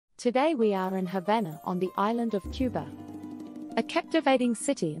Today we are in Havana on the island of Cuba, a captivating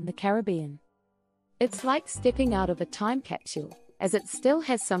city in the Caribbean. It's like stepping out of a time capsule, as it still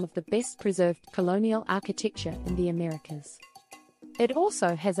has some of the best preserved colonial architecture in the Americas. It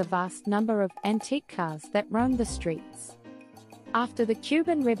also has a vast number of antique cars that roam the streets. After the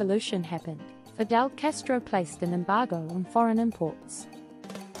Cuban Revolution happened, Fidel Castro placed an embargo on foreign imports.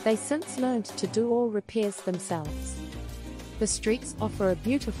 They since learned to do all repairs themselves. The streets offer a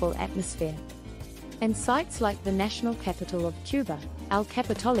beautiful atmosphere, and sites like the National Capitol of Cuba, El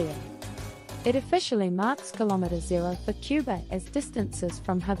Capitolio. It officially marks kilometre zero for Cuba, as distances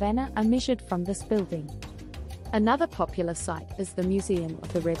from Havana are measured from this building. Another popular site is the Museum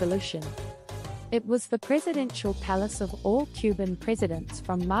of the Revolution. It was the presidential palace of all Cuban presidents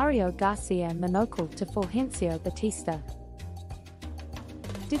from Mario Garcia Monocle to Fulgencio Batista.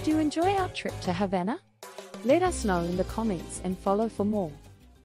 Did you enjoy our trip to Havana? Let us know in the comments and follow for more.